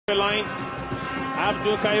away.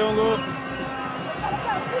 Abdul Kayongo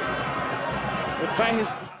will try his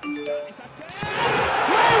attempt.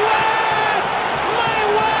 My word! My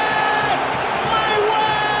word! My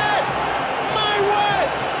word! My word!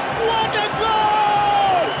 What a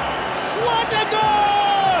goal! What a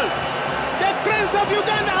goal! The Prince of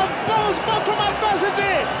Uganda have bounced back from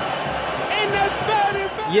adversity in a very...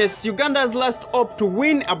 Yes, Uganda's last hope to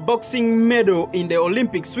win a boxing medal in the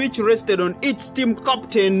Olympics, which rested on its team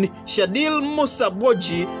captain Shadir Musa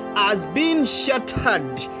has been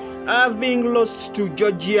shattered, having lost to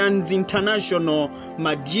Georgians international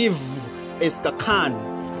Madiev.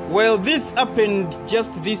 Well, this happened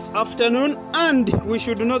just this afternoon, and we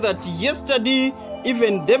should know that yesterday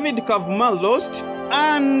even David Kavuma lost,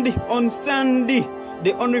 and on Sunday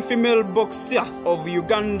the only female boxer of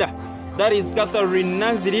Uganda, that is Catherine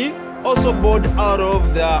Naziri, also bowed out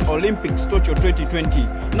of the Olympics Tokyo 2020.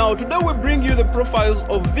 Now today we bring you the profiles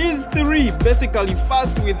of these three, basically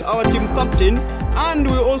first with our team captain, and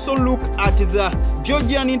we also look at the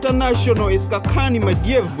Georgian international Eskakani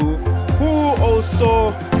Madiev, who also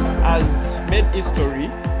has made history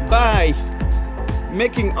by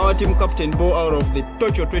making our team captain bow out of the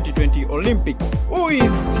Tokyo 2020 Olympics. Who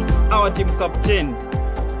is our team captain?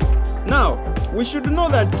 Now, we should know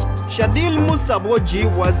that Shadir Musa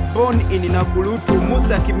was born in Inagulu to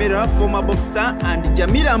Musa Kimera, former boxer, and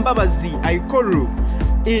Jamila Mbabazi Aikoru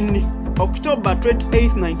in October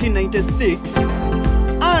 28, 1996,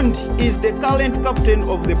 and is the current captain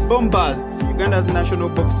of the Bombers, Uganda's national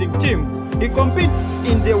boxing team. He competes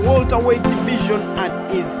in the welterweight division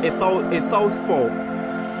and is a southpaw.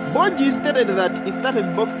 Boji stated that he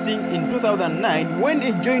started boxing in 2009 when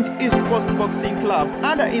he joined East Coast Boxing Club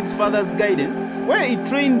under his father's guidance, where he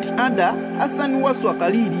trained under Hassan Waswa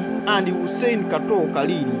Kaliri and Hussein Kato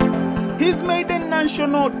Kaliri. His maiden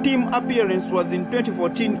national team appearance was in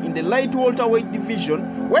 2014 in the light welterweight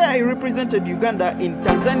division, where he represented Uganda in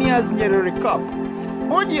Tanzania's Nyerere Cup.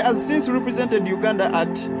 Boji has since represented Uganda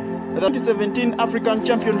at the 2017 African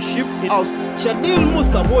Championship in House. Shadir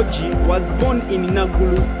Musa was born in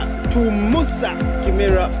Nagulu to Musa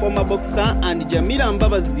Kimera, former boxer, and Jamila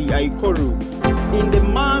Mbabazi Aikoru in the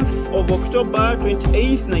month of October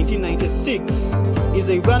 28, 1996. Is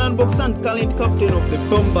a Ugandan boxer and current captain of the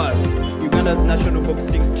Bombers, Uganda's national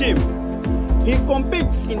boxing team. He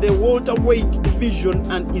competes in the welterweight division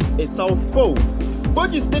and is a southpaw.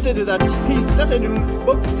 Boji stated that he started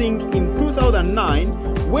boxing in 2009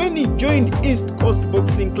 when he joined East Coast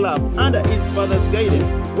Boxing Club under his father's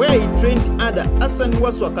guidance, where he trained under Hassan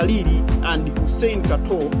Waswa Kaliri and Hussein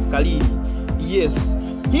Kato Kaliri. Yes,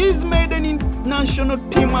 his maiden national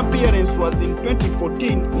team appearance was in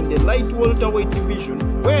 2014 in the light welterweight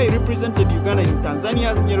division, where he represented Uganda in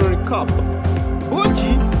Tanzania's Nyerere Cup.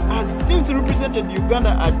 Boji has since represented Uganda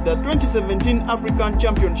at the 2017 African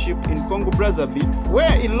Championship in Congo-Brazzaville,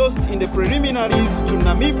 where he lost in the preliminaries to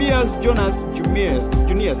Namibia's Jonas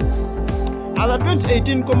Junius. At the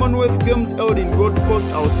 2018 Commonwealth Games held in Gold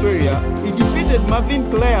Coast, Australia, he defeated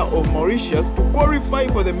Marvin Clare of Mauritius to qualify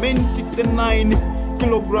for the main 69kg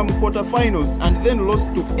quarterfinals, and then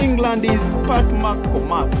lost to England's Pat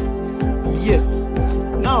McCormack. Yes.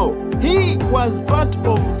 Now, he was part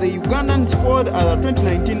of the Ugandan squad at the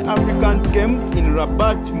 2019 African Games in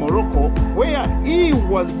Rabat, Morocco, where he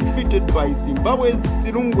was defeated by Zimbabwe's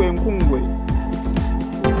Sirungwe Nkungwe.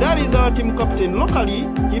 That is our team captain. Locally,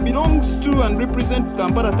 he belongs to and represents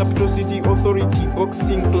Kampala Capital City Authority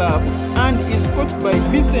Boxing Club and is coached by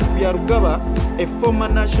Vincent Byarugaba, a former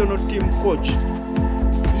national team coach.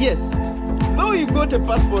 Yes, though he got a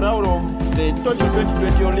passport out of the Tokyo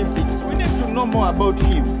 2020 Olympics, we need to know more about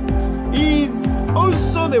him. He is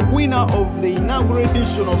also the winner of the inaugural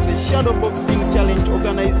edition of the Shadow Boxing Challenge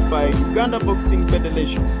organized by Uganda Boxing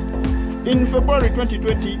Federation. In February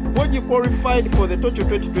 2020, Boji qualified for the Tokyo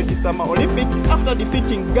 2020 Summer Olympics after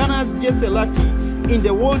defeating Ghana's Jesse Lati in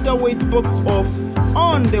the welterweight box-off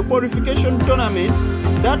on the qualification tournaments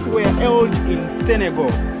that were held in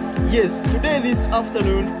Senegal. Yes, today this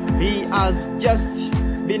afternoon, he has just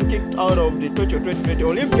been kicked out of the Tokyo 2020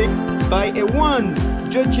 Olympics by a one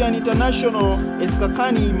Georgian international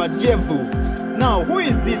Eskakani Madiev. Now, who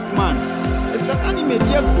is this man? Eskakani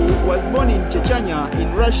Madiev was born in Chechnya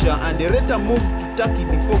in Russia and later moved to Turkey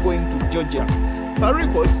before going to Georgia. Per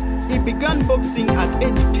records, he began boxing at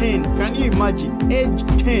age 10. Can you imagine? Age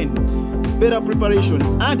 10. Better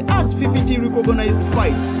preparations and has 50 recognized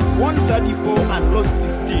fights, won 34 and lost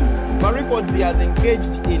 16. Per records, he has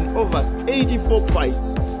engaged in over 84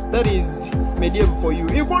 fights. That is Madiev for you.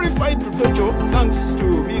 He qualified to Tokyo thanks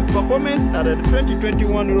to his performance at the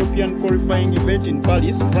 2021 European qualifying event in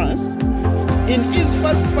Paris, France, In his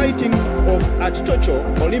first fighting at Tokyo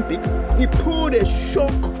Olympics, he pulled a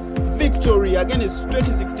shock victory against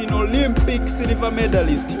 2016 Olympic silver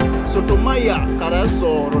medalist Sotomayor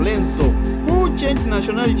Carazo Lorenzo, who changed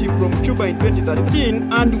nationality from Cuba in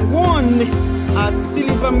 2013 and won a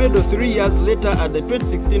silver medal 3 years later at the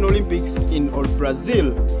 2016 Olympics in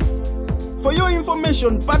Brazil. For your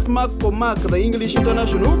information, Pat McCormack, the English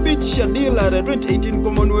international who beat Shadir at the 2018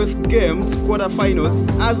 Commonwealth Games quarterfinals,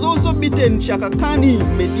 has also beaten Shakakani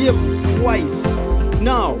Madiev twice.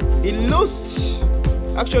 Now, he lost.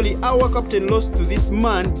 Actually, our captain lost to this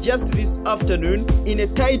man just this afternoon in a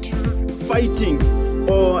tight fighting,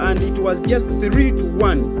 and it was just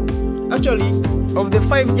 3-1. Actually, of the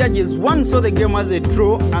 5 judges, one saw the game as a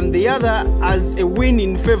draw and the other as a win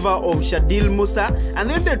in favor of Shadir Musa, and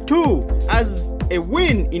then the 2 as a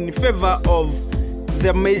win in favor of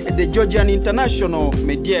the Georgian international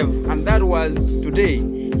Madiev, and that was today.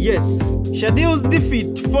 Yes, Shadir's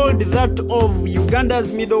defeat followed that of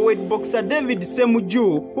Uganda's middleweight boxer David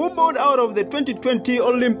Semuju, who bowed out of the 2020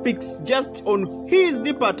 Olympics just on his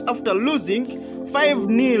debut after losing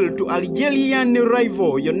 5-0 to Algerian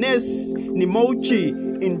rival Younes Nimouchi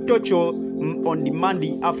in Tokyo on the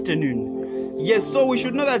Monday afternoon. Yes, so we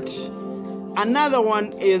should know that another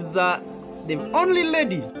one is the only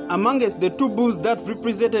lady amongst the 2 bulls that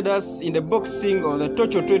represented us in the boxing of the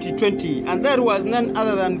Tokyo 2020, and that was none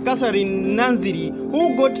other than Catherine Nanziri,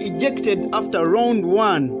 who got ejected after round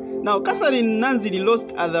 1. Now, Catherine Nanziri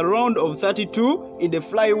lost at the round of 32 in the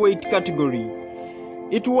flyweight category.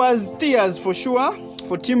 It was tears for sure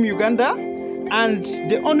for Team Uganda, and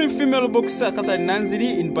the only female boxer, Catherine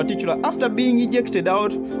Nanziri in particular, after being ejected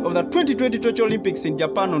out of the 2020 Tokyo Olympics in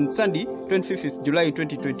Japan on Sunday, 25th July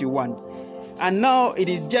 2021. And now it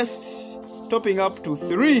is just topping up to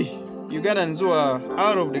 3 Ugandans who are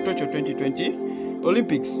out of the Tokyo 2020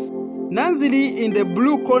 Olympics. Nanziri in the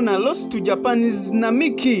blue corner lost to Japan's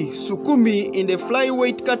Namiki Sukumi in the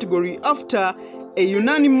flyweight category after a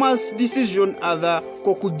unanimous decision at the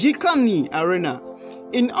Kokujikani Arena.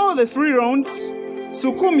 In all the 3 rounds,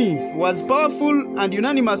 Sukumi was powerful and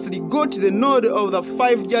unanimously got the nod of the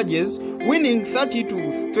 5 judges, winning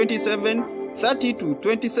 30-27,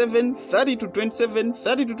 30-27, 30-27,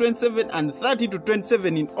 30-27, and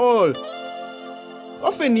 30-27 in all.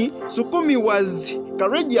 Often, Sukumi was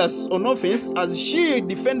courageous on offense as she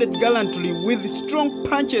defended gallantly with strong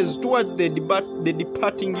punches towards the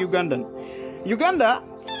departing Ugandan. Uganda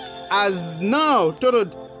has now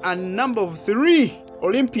totaled a number of 3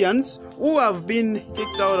 Olympians who have been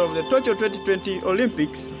kicked out of the Tokyo 2020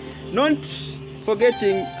 Olympics, not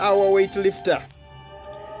forgetting our weightlifter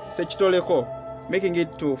Sechitoleko, making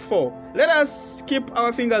it to 4. Let us keep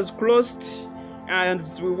our fingers crossed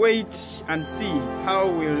as we wait and see how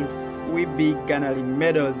will we be garnering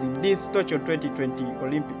medals in this Tokyo 2020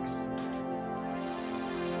 Olympics.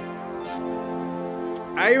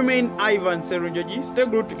 I remain Ivan Serunjoji. Stay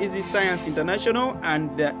glued to Easy Science International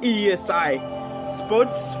and the ESI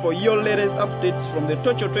Sports for your latest updates from the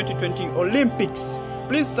Tokyo 2020 Olympics.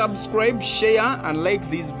 Please subscribe, share, and like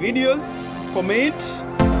these videos. Comment.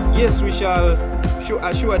 Yes, we shall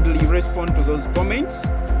assuredly respond to those comments.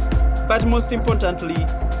 But most importantly,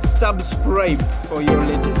 subscribe for your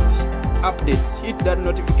latest updates. Hit that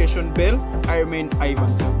notification bell. I remain Ivan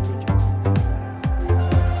Serunjoji.